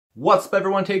What's up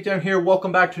everyone, Takedown here.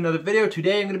 Welcome back to another video.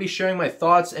 Today I'm going to be sharing my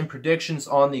thoughts and predictions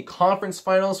on the conference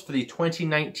finals for the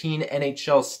 2019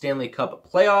 NHL Stanley Cup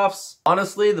Playoffs.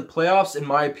 Honestly, the playoffs, in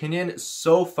my opinion,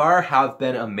 so far have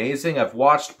been amazing. I've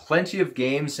watched plenty of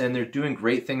games and they're doing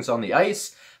great things on the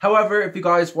ice. However, if you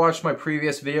guys watched my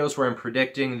previous videos where I'm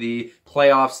predicting the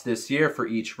playoffs this year for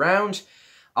each round,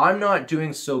 I'm not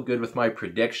doing so good with my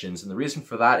predictions. And the reason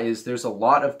for that is there's a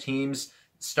lot of teams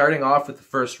starting off with the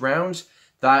first round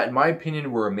that, in my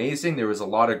opinion, were amazing. There was a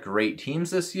lot of great teams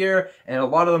this year, and a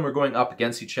lot of them were going up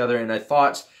against each other, and I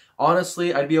thought,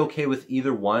 honestly, I'd be okay with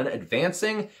either one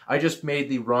advancing. I just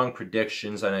made the wrong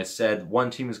predictions, and I said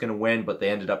one team was going to win, but they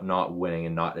ended up not winning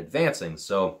and not advancing.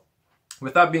 So,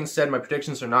 with that being said, my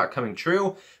predictions are not coming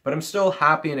true, but I'm still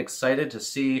happy and excited to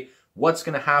see what's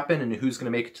going to happen and who's going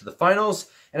to make it to the finals,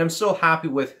 and I'm still happy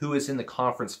with who is in the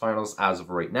conference finals as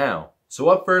of right now. So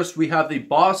up first, we have the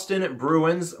Boston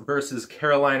Bruins versus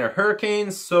Carolina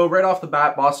Hurricanes. So right off the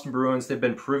bat, Boston Bruins, they've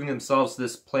been proving themselves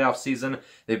this playoff season.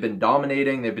 They've been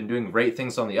dominating. They've been doing great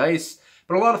things on the ice.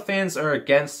 But a lot of fans are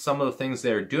against some of the things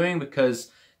they're doing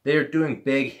because they're doing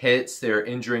big hits. They're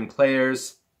injuring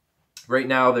players. Right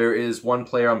now, there is one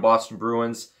player on Boston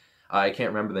Bruins. I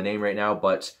can't remember the name right now,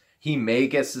 but he may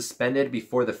get suspended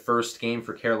before the first game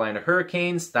for Carolina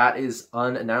Hurricanes. That is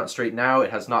unannounced right now.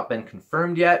 It has not been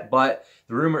confirmed yet, but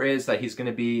the rumor is that he's going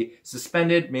to be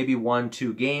suspended, maybe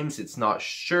 1-2 games. It's not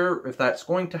sure if that's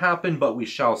going to happen, but we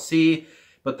shall see.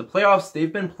 But the playoffs,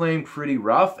 they've been playing pretty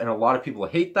rough, and a lot of people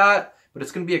hate that, but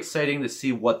it's going to be exciting to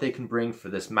see what they can bring for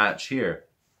this match here.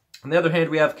 On the other hand,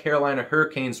 we have Carolina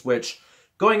Hurricanes, which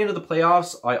going into the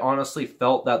playoffs, I honestly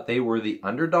felt that they were the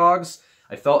underdogs.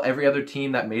 I felt every other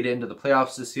team that made it into the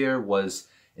playoffs this year was,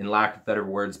 in lack of better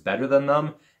words, better than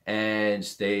them, and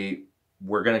they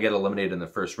were going to get eliminated in the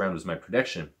first round was my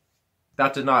prediction.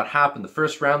 That did not happen. The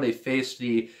first round, they faced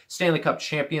the Stanley Cup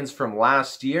champions from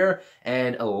last year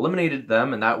and eliminated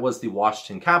them, and that was the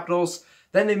Washington Capitals.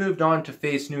 Then they moved on to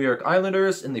face New York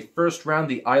Islanders. In the first round,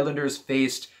 the Islanders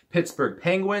faced Pittsburgh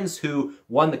Penguins, who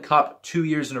won the Cup 2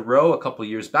 years in a row, a couple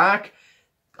years back.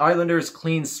 Islanders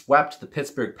clean swept the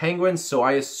Pittsburgh Penguins, so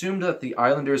I assumed that the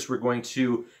Islanders were going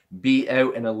to beat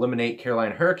out and eliminate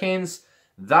Carolina Hurricanes.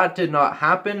 That did not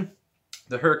happen.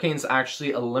 The Hurricanes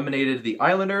actually eliminated the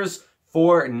Islanders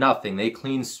for nothing. They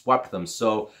clean swept them.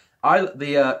 So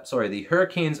the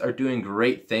Hurricanes are doing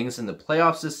great things in the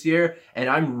playoffs this year, and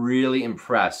I'm really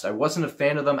impressed. I wasn't a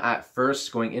fan of them at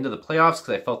first going into the playoffs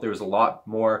because I felt there was a lot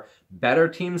more better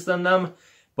teams than them.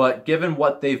 But given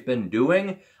what they've been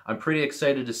doing, I'm pretty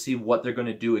excited to see what they're going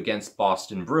to do against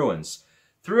Boston Bruins.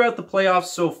 Throughout the playoffs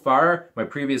so far, my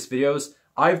previous videos,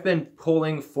 I've been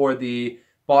pulling for the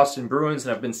Boston Bruins,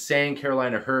 and I've been saying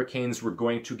Carolina Hurricanes were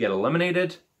going to get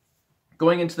eliminated.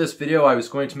 Going into this video, I was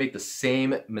going to make the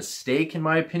same mistake, in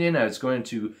my opinion. I was going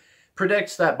to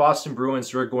predict that Boston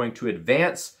Bruins were going to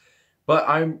advance,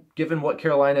 but given what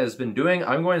Carolina has been doing,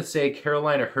 I'm going to say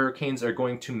Carolina Hurricanes are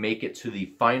going to make it to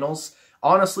the finals.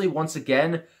 Honestly, once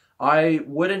again, I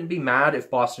wouldn't be mad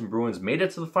if Boston Bruins made it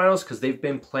to the finals because they've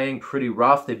been playing pretty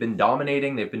rough. They've been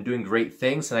dominating. They've been doing great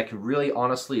things, and I can really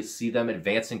honestly see them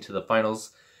advancing to the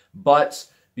finals. But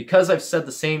because I've said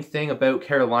the same thing about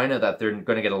Carolina, that they're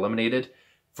going to get eliminated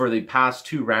for the past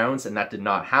 2 rounds, and that did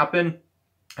not happen,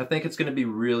 I think it's going to be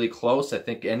really close. I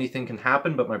think anything can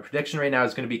happen, but my prediction right now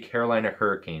is going to be Carolina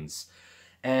Hurricanes.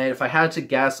 And if I had to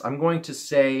guess, I'm going to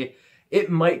say it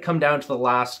might come down to the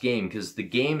last game because the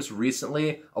games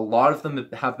recently, a lot of them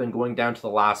have been going down to the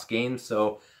last game.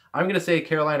 So I'm going to say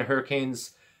Carolina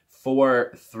Hurricanes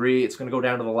 4-3. It's going to go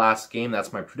down to the last game.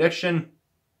 That's my prediction.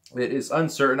 It is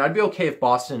uncertain. I'd be okay if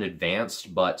Boston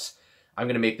advanced, but I'm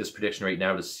going to make this prediction right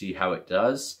now to see how it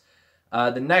does.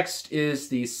 The next is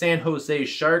the San Jose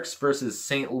Sharks versus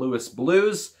St. Louis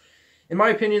Blues. In my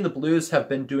opinion, the Blues have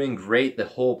been doing great the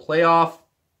whole playoff.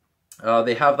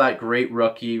 They have that great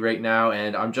rookie right now,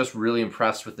 and I'm just really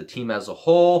impressed with the team as a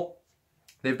whole.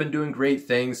 They've been doing great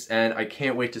things, and I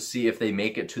can't wait to see if they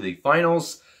make it to the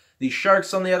finals. The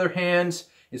Sharks, on the other hand,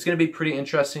 it's going to be pretty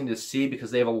interesting to see because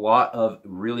they have a lot of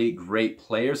really great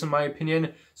players, in my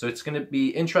opinion. So it's going to be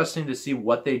interesting to see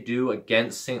what they do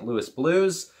against St. Louis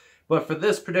Blues. But for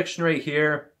this prediction right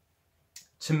here,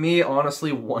 to me,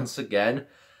 honestly, once again,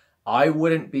 I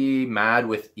wouldn't be mad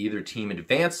with either team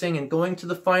advancing and going to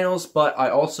the finals, but I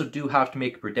also do have to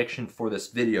make a prediction for this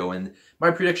video, and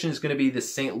my prediction is going to be the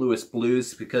St. Louis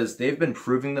Blues because they've been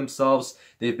proving themselves.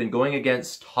 They've been going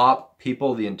against top teams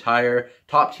the entire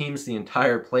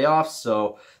playoffs,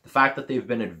 so the fact that they've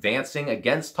been advancing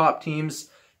against top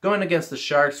teams, going against the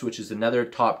Sharks, which is another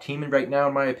top team right now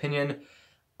in my opinion,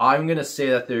 I'm going to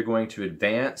say that they're going to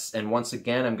advance, and once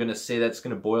again, I'm going to say that it's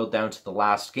going to boil down to the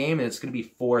last game, and it's going to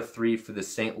be 4-3 for the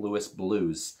St. Louis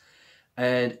Blues.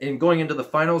 And in going into the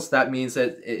finals, that means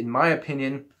that, in my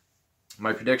opinion,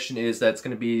 my prediction is that it's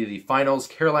going to be the finals,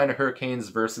 Carolina Hurricanes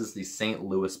versus the St.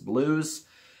 Louis Blues.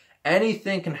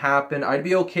 Anything can happen. I'd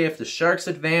be okay if the Sharks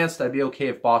advanced. I'd be okay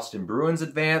if Boston Bruins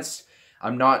advanced.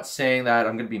 I'm not saying that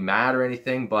I'm going to be mad or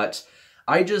anything, but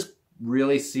I just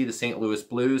really see the St. Louis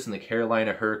Blues and the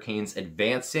Carolina Hurricanes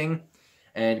advancing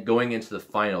and going into the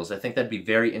finals. I think that'd be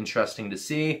very interesting to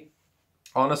see.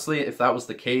 Honestly, if that was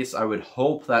the case, I would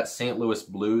hope that St. Louis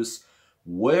Blues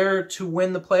were to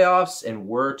win the playoffs and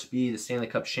were to be the Stanley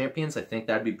Cup champions. I think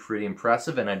that'd be pretty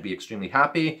impressive, and I'd be extremely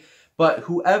happy. But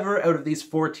whoever out of these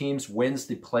 4 teams wins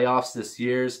the playoffs this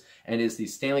year and is the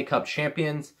Stanley Cup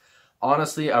champions,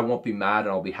 honestly, I won't be mad and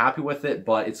I'll be happy with it,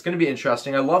 but it's going to be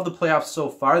interesting. I love the playoffs so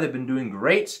far. They've been doing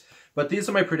great, but these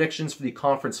are my predictions for the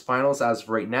conference finals as of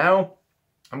right now.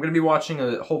 I'm going to be watching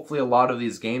hopefully a lot of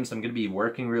these games. I'm going to be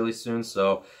working really soon,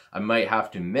 so I might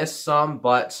have to miss some,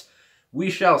 but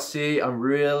we shall see. I'm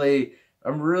really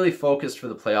focused for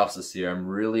the playoffs this year. I'm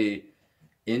really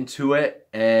into it,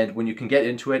 and when you can get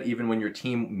into it, even when your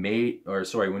team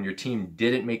when your team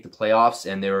didn't make the playoffs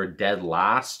and they were dead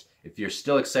last, if you're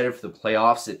still excited for the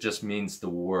playoffs, it just means the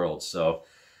world. So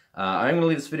I'm going to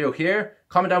leave this video here.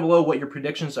 Comment down below what your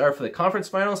predictions are for the conference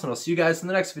finals, and I'll see you guys in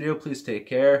the next video. Please take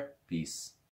care. Peace.